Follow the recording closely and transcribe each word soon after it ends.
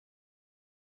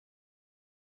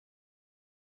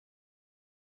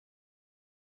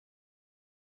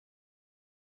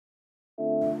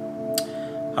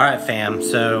All right, fam.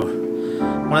 So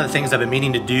one of the things I've been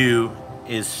meaning to do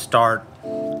is start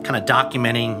kind of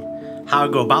documenting how I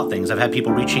go about things. I've had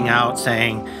people reaching out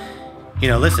saying, you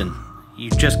know, listen,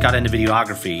 you just got into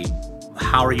videography.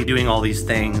 How are you doing all these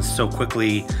things so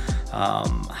quickly?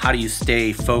 How do you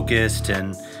stay focused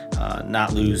and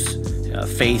not lose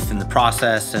faith in the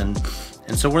process? And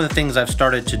so one of the things I've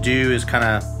started to do is kind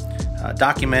of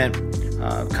document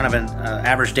kind of an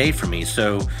average day for me.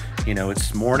 So, you know,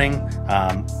 it's morning.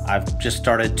 I've just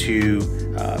started to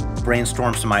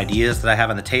brainstorm some ideas that I have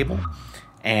on the table,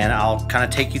 and I'll kind of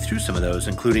take you through some of those,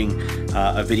 including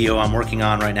a video I'm working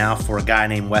on right now for a guy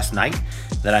named Wes Knight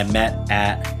that I met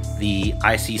at the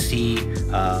ICC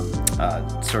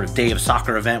sort of day of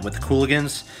soccer event with the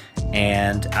Cooligans.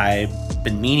 And I've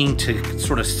been meaning to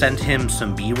sort of send him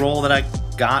some B-roll that I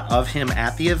got of him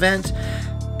at the event.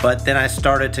 But then I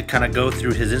started to kind of go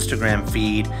through his Instagram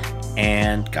feed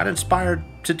and got inspired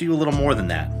to do a little more than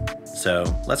that. So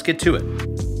let's get to it.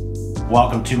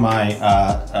 Welcome to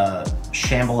my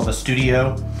shamble of a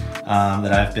studio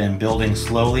that I've been building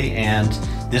slowly. And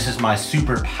this is my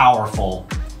super powerful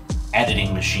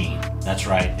editing machine. That's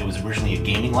right, it was originally a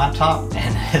gaming laptop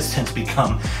and has since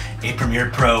become a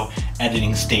Premiere Pro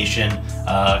editing station.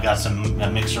 Got some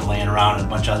mixer laying around and a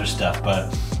bunch of other stuff.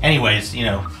 But anyways, you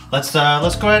know, let's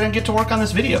go ahead and get to work on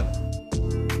this video.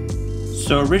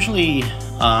 So originally,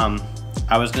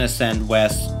 I was gonna send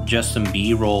Wes just some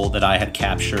B-roll that I had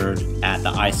captured at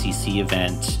the ICC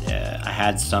event. I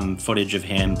had some footage of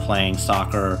him playing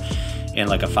soccer in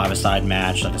like a five-a-side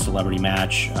match, like a celebrity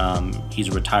match. He's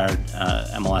a retired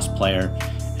MLS player,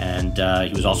 and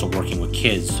he was also working with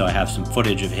kids. So I have some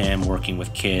footage of him working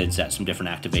with kids at some different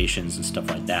activations and stuff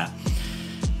like that.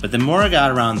 But the more I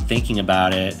got around thinking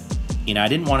about it, you know, I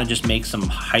didn't want to just make some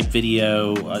hype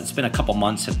video. It's been a couple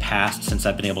months have passed since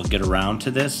I've been able to get around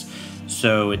to this.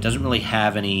 So it doesn't really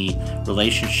have any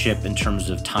relationship in terms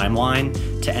of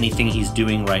timeline to anything he's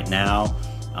doing right now.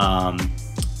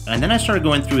 And then I started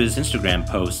going through his Instagram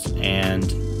posts,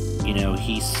 and, you know,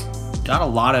 he's got a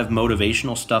lot of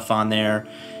motivational stuff on there,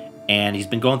 and he's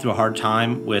been going through a hard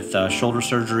time with shoulder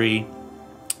surgery,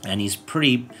 and he's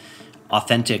pretty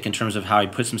authentic in terms of how he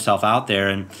puts himself out there.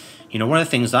 And, you know, one of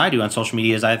the things I do on social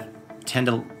media is I tend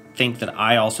to think that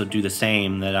I also do the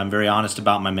same, that I'm very honest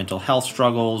about my mental health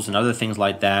struggles and other things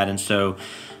like that. And so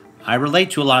I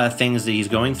relate to a lot of the things that he's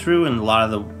going through and a lot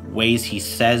of the ways he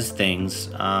says things.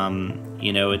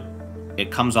 You know,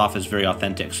 it comes off as very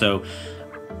authentic. So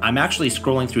I'm actually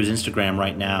scrolling through his Instagram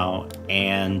right now,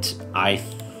 and I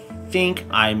think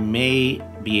I may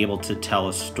be able to tell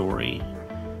a story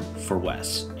for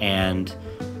Wes. And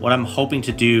what I'm hoping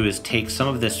to do is take some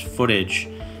of this footage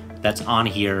that's on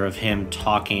here of him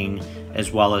talking,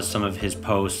 as well as some of his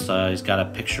posts. He's got a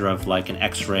picture of like an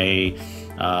x-ray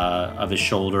of his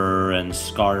shoulder and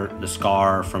the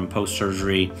scar from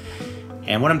post-surgery.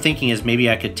 And what I'm thinking is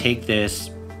maybe I could take this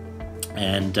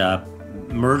and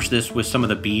merge this with some of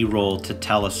the B-roll to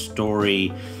tell a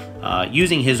story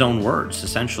using his own words,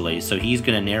 essentially. So he's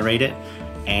gonna narrate it,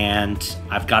 and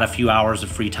I've got a few hours of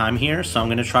free time here, so I'm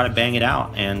gonna try to bang it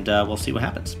out, and we'll see what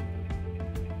happens.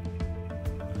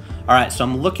 All right, so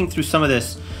I'm looking through some of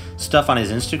this stuff on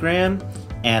his Instagram,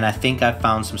 and I think I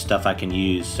found some stuff I can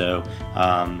use. So,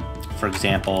 for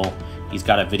example, he's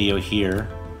got a video here.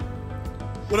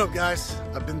 What up, guys?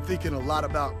 I've been thinking a lot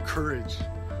about courage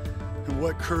and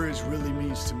what courage really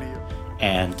means to me.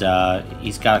 And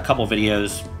he's got a couple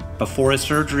videos before his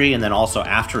surgery and then also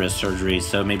after his surgery,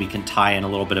 so maybe can tie in a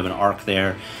little bit of an arc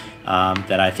there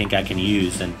that I think I can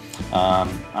use. And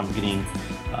I'm getting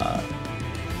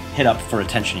hit up for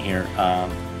attention here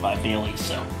by Bailey,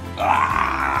 so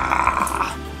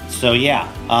so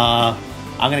yeah,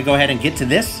 I'm gonna go ahead and get to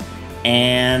this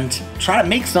and try to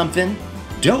make something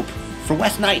dope for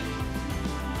Wes Knight.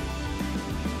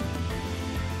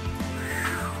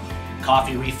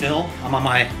 Coffee refill. I'm on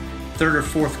my third or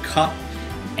fourth cup,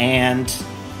 and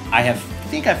I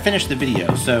think I've finished the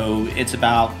video. So it's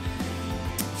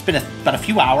been about a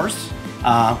few hours.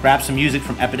 Grab some music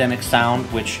from Epidemic Sound,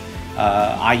 which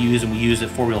I use, and we use at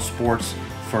 4 Wheel Sports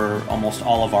for almost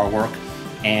all of our work.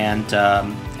 And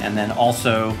then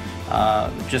also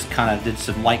just kind of did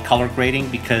some light color grading,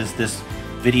 because this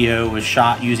video was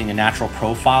shot using a natural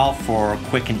profile for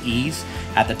quick and ease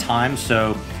at the time.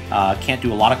 So can't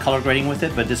do a lot of color grading with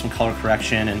it, but did some color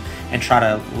correction and try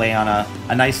to lay on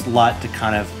a nice LUT to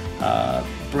kind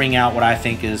of bring out what I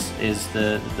think is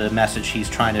the message he's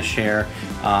trying to share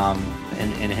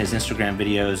in his Instagram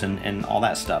videos and all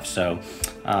that stuff. So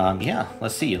yeah,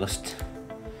 let's see.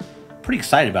 Pretty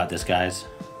excited about this, guys.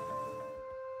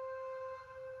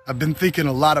 I've been thinking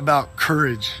a lot about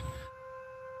courage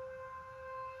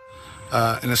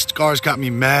And the scar's got me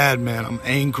mad, man. I'm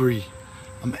angry.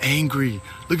 I'm angry.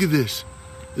 Look at this.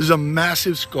 This is a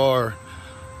massive scar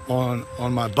on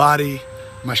my body.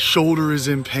 My shoulder is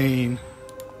in pain.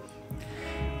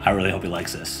 I really hope he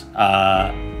likes this.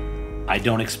 I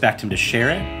don't expect him to share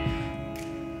it.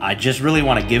 I just really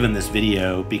want to give him this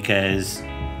video because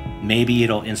maybe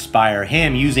it'll inspire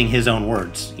him using his own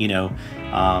words. You know,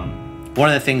 one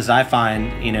of the things I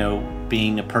find, you know,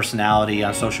 being a personality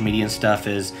on social media and stuff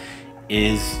is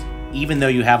even though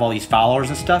you have all these followers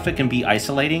and stuff, it can be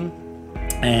isolating.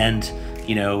 And,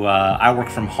 you know, I work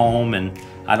from home and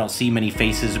I don't see many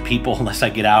faces of people unless I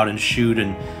get out and shoot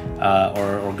and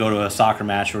or go to a soccer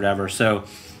match or whatever. So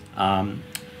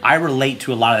I relate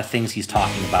to a lot of the things he's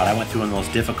talking about. I went through one of the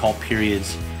most difficult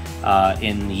periods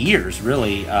in years,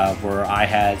 really, where I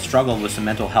had struggled with some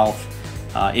mental health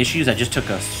issues. I just took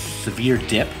a severe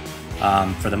dip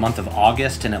for the month of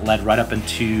August, and it led right up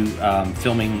into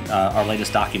filming our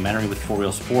latest documentary with 4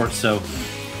 Real Sports. So,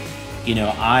 you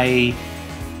know, I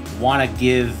want to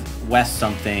give Wes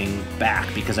something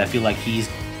back because I feel like he's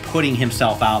putting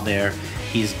himself out there.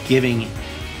 He's giving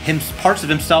him parts of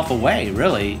himself away,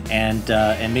 really, and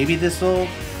maybe this will,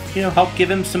 you know, help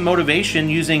give him some motivation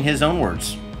using his own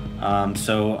words.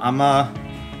 So I'm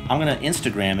gonna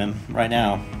Instagram him right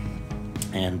now,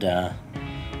 and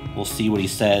we'll see what he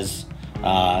says.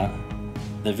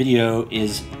 The video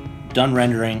is done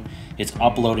rendering. It's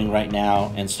uploading right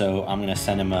now, and so I'm gonna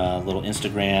send him a little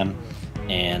Instagram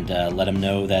and let him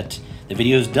know that the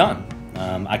video is done.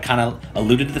 I kind of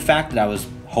alluded to the fact that I was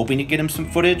hoping to get him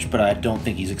some footage, but I don't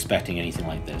think he's expecting anything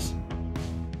like this.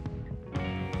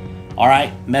 All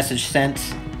right, message sent,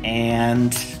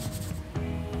 and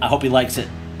I hope he likes it.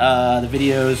 The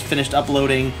video is finished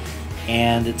uploading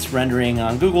and it's rendering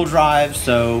on Google Drive,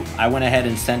 so I went ahead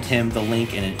and sent him the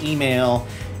link in an email,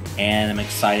 and I'm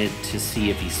excited to see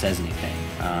if he says anything.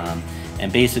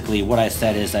 And basically what I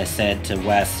said is, I said to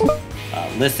Wes,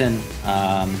 listen,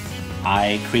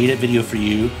 I created a video for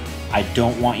you. I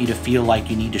don't want you to feel like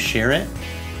you need to share it.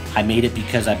 I made it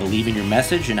because I believe in your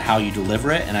message and how you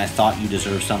deliver it, and I thought you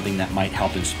deserve something that might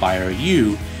help inspire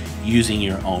you using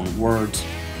your own words,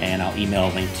 and I'll email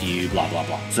a link to you, blah, blah,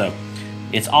 blah. So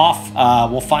it's off.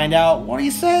 We'll find out what he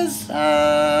says.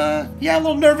 Yeah, a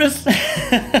little nervous,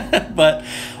 but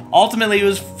ultimately it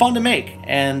was fun to make,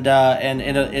 and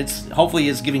it's hopefully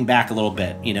it's giving back a little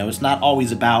bit. You know, it's not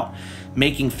always about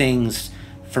making things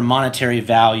for monetary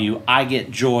value. I get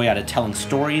joy out of telling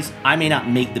stories. I may not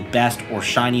make the best or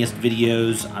shiniest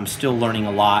videos. I'm still learning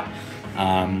a lot.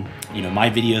 You know, my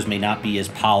videos may not be as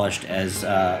polished as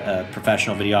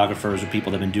professional videographers or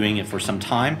people that have been doing it for some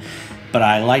time, but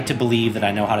I like to believe that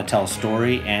I know how to tell a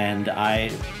story, and I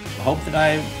hope that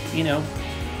I, you know,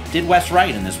 did Wes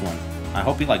right in this one. I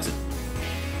hope he likes it.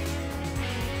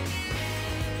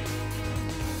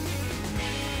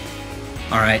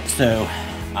 All right, so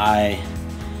I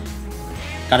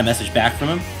got a message back from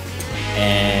him,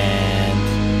 and